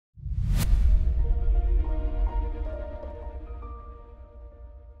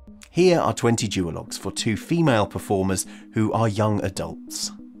Here are 20 duologues for 2 female performers who are young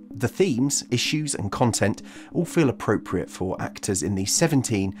adults. The themes, issues and content all feel appropriate for actors in the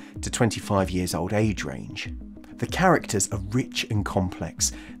 17 to 25 years old age range. The characters are rich and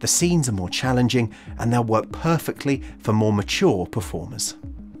complex, the scenes are more challenging, and they'll work perfectly for more mature performers.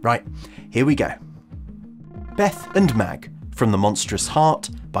 Right, here we go. Beth and Mag from The Monstrous Heart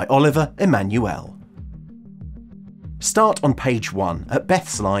by Oliver Emanuel. Start on page 1 at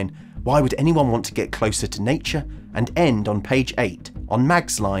Beth's line, "Why would anyone want to get closer to nature?" and end on page 8 on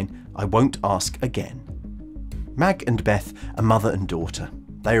Mag's line, "I won't ask again." Mag and Beth are mother and daughter.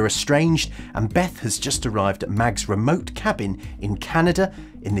 They are estranged, and Beth has just arrived at Mag's remote cabin in Canada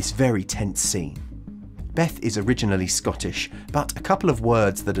in this very tense scene. Beth is originally Scottish, but a couple of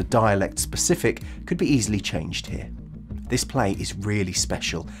words that are dialect specific could be easily changed here. This play is really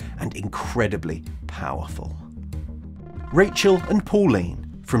special and incredibly powerful. Rachel and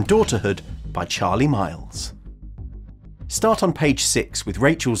Pauline from Daughterhood by Charlie Miles. Start on page 6 with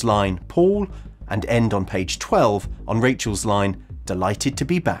Rachel's line, "Paul," and end on page 12 on Rachel's line, "Delighted to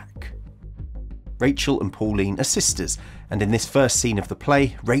be back." Rachel and Pauline are sisters, and in this first scene of the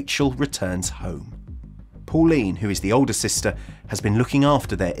play, Rachel returns home. Pauline, who is the older sister, has been looking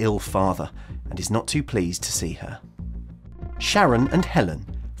after their ill father and is not too pleased to see her. Sharon and Helen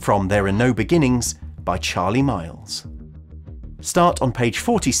from There Are No Beginnings by Charlie Miles. Start on page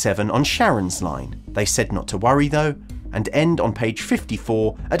 47 on Sharon's line, "They said not to worry though," and end on page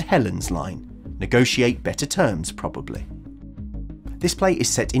 54 at Helen's line, "Negotiate better terms probably." This play is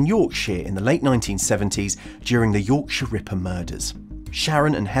set in Yorkshire in the late 1970s during the Yorkshire Ripper murders.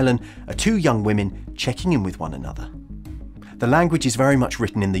 Sharon and Helen are 2 young women checking in with one another. The language is very much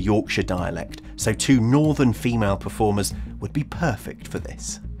written in the Yorkshire dialect, so 2 northern female performers would be perfect for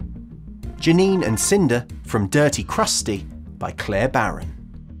this. Janine and Cinder from Dirty Crusty by Claire Barron.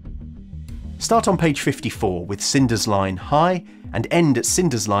 Start on page 54 with Cinder's line, "Hi," and end at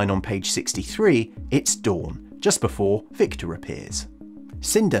Cinder's line on page 63, "It's dawn," just before Victor appears.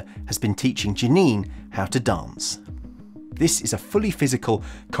 Cinder has been teaching Janine how to dance. This is a fully physical,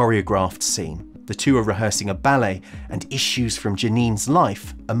 choreographed scene. The 2 are rehearsing a ballet, and issues from Janine's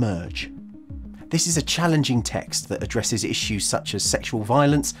life emerge. This is a challenging text that addresses issues such as sexual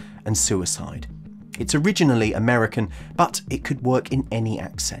violence and suicide. It's originally American, but it could work in any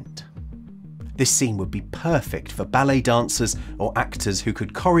accent. This scene would be perfect for ballet dancers or actors who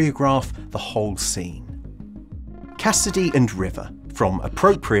could choreograph the whole scene. Cassidy and River from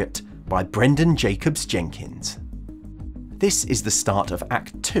Appropriate by Brendan Jacobs Jenkins. This is the start of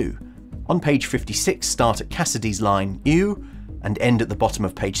Act 2. On page 56, start at Cassidy's line, "Ew," and end at the bottom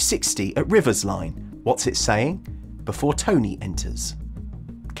of page 60 at River's line, "What's it saying?" before Tony enters.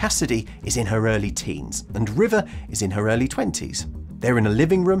 Cassidy is in her early teens, and River is in her early 20s. They're in a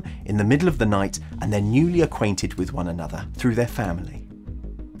living room in the middle of the night, and they're newly acquainted with one another through their family.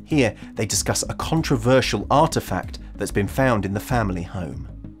 Here, they discuss a controversial artifact that's been found in the family home.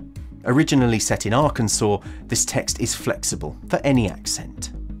 Originally set in Arkansas, this text is flexible for any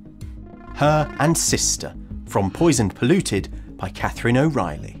accent. Her and Sister from Poisoned Polluted by Catherine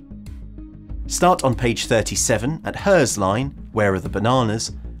O'Reilly. Start on page 37 at Her's line, "Where are the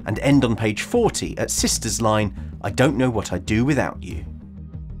bananas?" and end on page 40 at Sister's line, "I don't know what I'd do without you."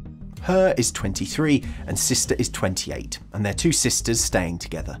 Her is 23 and Sister is 28, and they're 2 sisters staying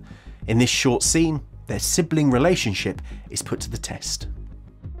together. In this short scene, their sibling relationship is put to the test.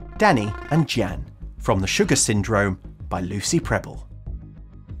 Danny and Jan from The Sugar Syndrome by Lucy Preble.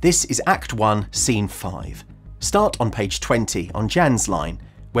 This is Act 1, Scene 5. Start on page 20 on Jan's line,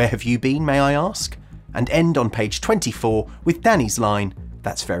 "Where have you been, may I ask?" and end on page 24 with Danny's line,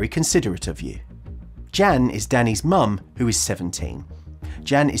 "That's very considerate of you." Jan is Danny's mum, who is 17.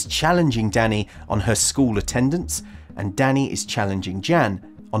 Jan is challenging Danny on her school attendance, and Danny is challenging Jan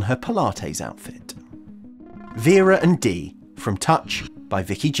on her Pilates outfit. Vera and Dee from Touch by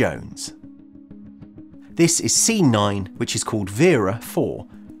Vicky Jones. This is Scene 9, which is called Vera 4.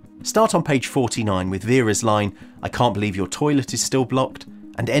 Start on page 49 with Vera's line, "I can't believe your toilet is still blocked,"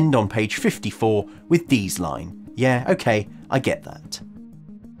 and end on page 54 with Dee's line, "Yeah, okay, I get that."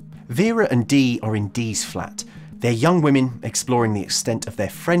 Vera and Dee are in Dee's flat. They're young women exploring the extent of their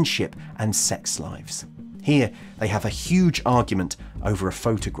friendship and sex lives. Here, they have a huge argument over a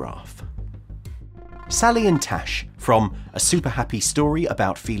photograph. Sally and Tash from A Super Happy Story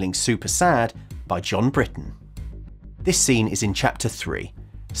About Feeling Super Sad by John Britton. This scene is in chapter 3.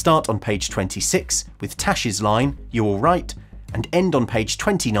 Start on page 26 with Tash's line, "You all right?" and end on page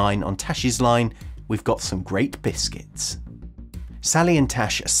 29 on Tash's line, "We've got some great biscuits." Sally and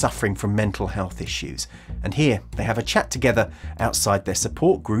Tash are suffering from mental health issues, and here they have a chat together outside their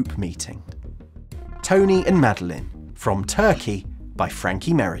support group meeting. Tony and Madeline from Turkey by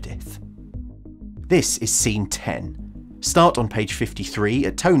Frankie Meredith. This is scene 10. Start on page 53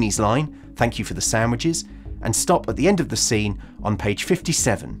 at Tony's line, "Thank you for the sandwiches," and stop at the end of the scene on page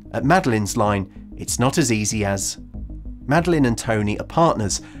 57 at Madeline's line, "It's not as easy as..." Madeline and Tony are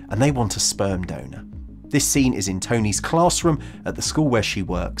partners and they want a sperm donor. This scene is in Tony's classroom at the school where she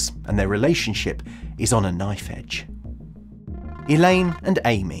works, and their relationship is on a knife edge. Elaine and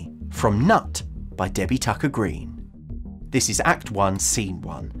Amy from Nut by Debbie Tucker Green. This is Act 1, Scene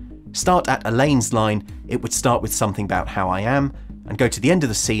 1. Start at Elaine's line, "It would start with something about how I am," and go to the end of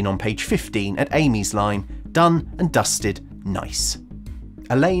the scene on page 15 at Amy's line, "Done and dusted, nice."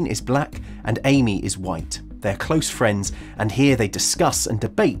 Elaine is black and Amy is white. They're close friends, and here they discuss and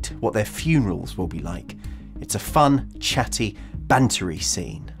debate what their funerals will be like. It's a fun, chatty, bantery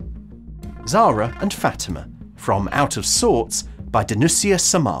scene. Zara and Fatima from Out of Sorts by Danusia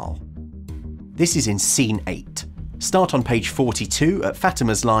Samal. This is in scene 8. Start on page 42 at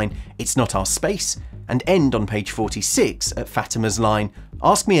Fatima's line, "It's not our space," and end on page 46 at Fatima's line,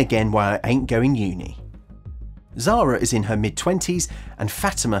 "Ask me again why I ain't going uni." Zara is in her mid-20s and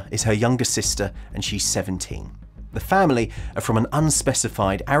Fatima is her younger sister and she's 17. The family are from an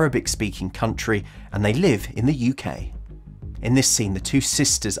unspecified Arabic-speaking country and they live in the UK. In this scene, the two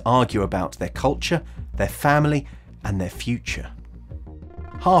sisters argue about their culture, their family and their future.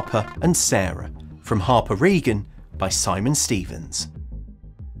 Harper and Sarah from Harper Regan by Simon Stevens.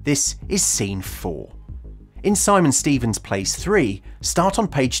 This is scene 4. In Simon Stevens Plays 3, start on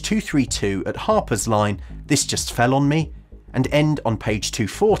page 232 at Harper's line, "This just fell on me," and end on page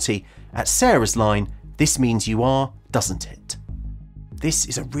 240 at Sarah's line, "This means you are, doesn't it?" This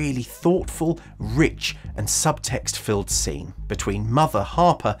is a really thoughtful, rich and subtext-filled scene between mother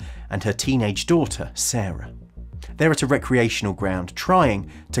Harper and her teenage daughter Sarah. They're at a recreational ground trying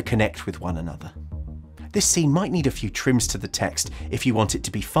to connect with one another. This scene might need a few trims to the text if you want it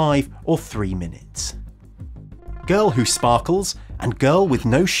to be 5 or 3 minutes. Girl Who Sparkles and Girl With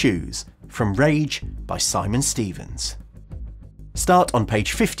No Shoes from Rage by Simon Stevens. Start on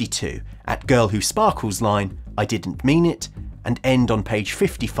page 52 at Girl Who Sparkles line, "I didn't mean it," and end on page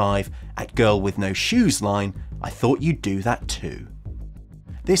 55 at Girl With No Shoes line, "I thought you'd do that too."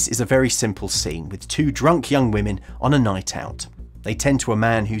 This is a very simple scene with two drunk young women on a night out. They tend to a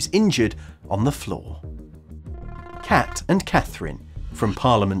man who's injured on the floor. Cat and Catherine from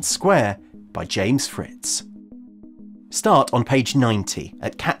Parliament Square by James Fritz. Start on page 90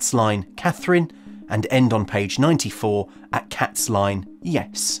 at Cat's line, "Catherine," and end on page 94 at Cat's line,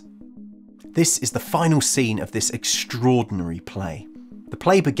 "Yes." This is the final scene of this extraordinary play. The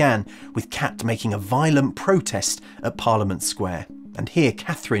play began with Cat making a violent protest at Parliament Square, and here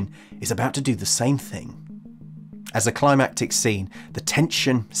Catherine is about to do the same thing. As a climactic scene, the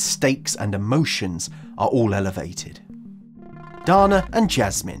tension, stakes and emotions are all elevated. Dana and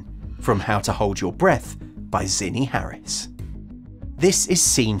Jasmine from How to Hold Your Breath by Zinnie Harris. This is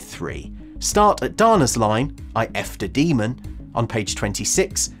scene 3. Start at Dana's line, "I effed a demon," on page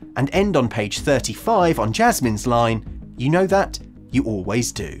 26 and end on page 35 on Jasmine's line, "You know that? You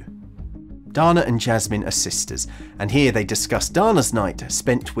always do." Dana and Jasmine are sisters, and here they discuss Dana's night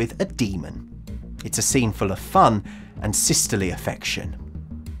spent with a demon. It's a scene full of fun and sisterly affection.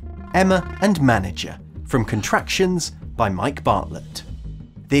 Emma and Manager from Contractions by Mike Bartlett.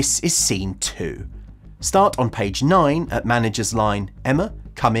 This is scene 2. Start on page 9 at Manager's line, "Emma,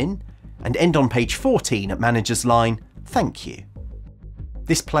 come in," and end on page 14 at Manager's line, "Thank you."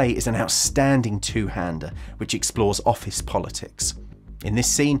 This play is an outstanding two-hander which explores office politics. In this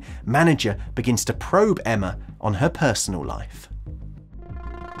scene, Manager begins to probe Emma on her personal life.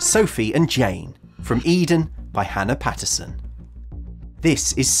 Sophie and Jane from Eden by Hannah Patterson.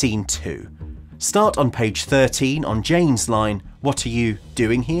 This is scene 2. Start on page 13 on Jane's line, "What are you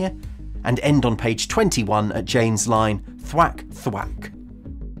doing here?" and end on page 21 at Jane's line, "Thwack, thwack."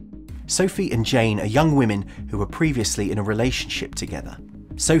 Sophie and Jane are young women who were previously in a relationship together.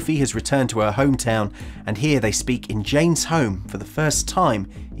 Sophie has returned to her hometown and here they speak in Jane's home for the first time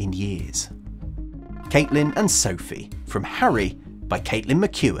in years. Caitlin and Sophie from Harry by Caitlin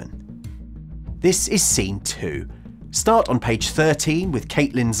McEwen. This is scene 2. Start on page 13 with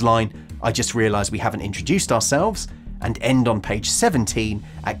Caitlin's line, "I just realised we haven't introduced ourselves," and end on page 17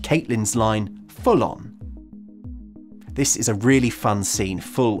 at Caitlin's line, "Full on." This is a really fun scene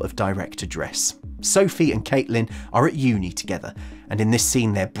full of direct address. Sophie and Caitlin are at uni together, and in this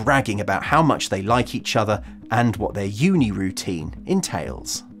scene they're bragging about how much they like each other and what their uni routine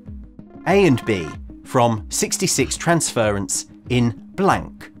entails. A and B from 66 Transference in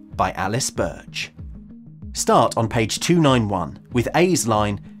Blank by Alice Birch. Start on page 291 with A's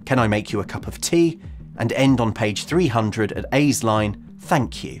line, "Can I make you a cup of tea?" and end on page 300 at A's line,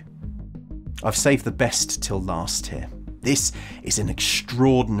 "Thank you." I've saved the best till last here. This is an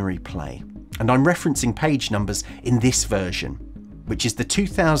extraordinary play, and I'm referencing page numbers in this version, which is the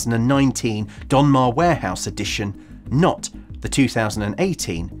 2019 Donmar Warehouse edition, not the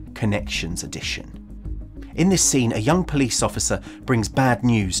 2018 Connections edition. In this scene, a young police officer brings bad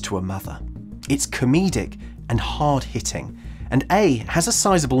news to a mother. It's comedic and hard-hitting, and A has a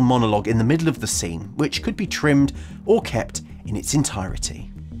sizable monologue in the middle of the scene, which could be trimmed or kept in its entirety.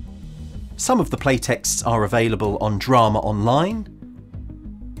 Some of the playtexts are available on Drama Online.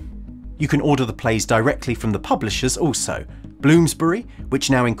 You can order the plays directly from the publishers also, Bloomsbury, which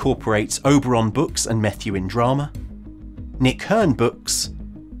now incorporates Oberon Books and Methuen Drama, Nick Hearn Books,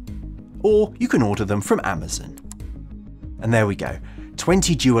 or you can order them from Amazon. And there we go,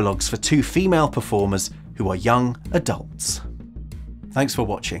 20 duologues for 2 female performers who are young adults. Thanks for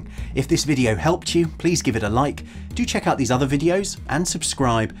watching. If this video helped you, please give it a like. Do check out these other videos and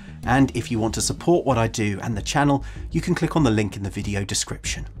subscribe. And if you want to support what I do and the channel, you can click on the link in the video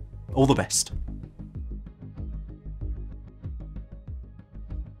description. All the best.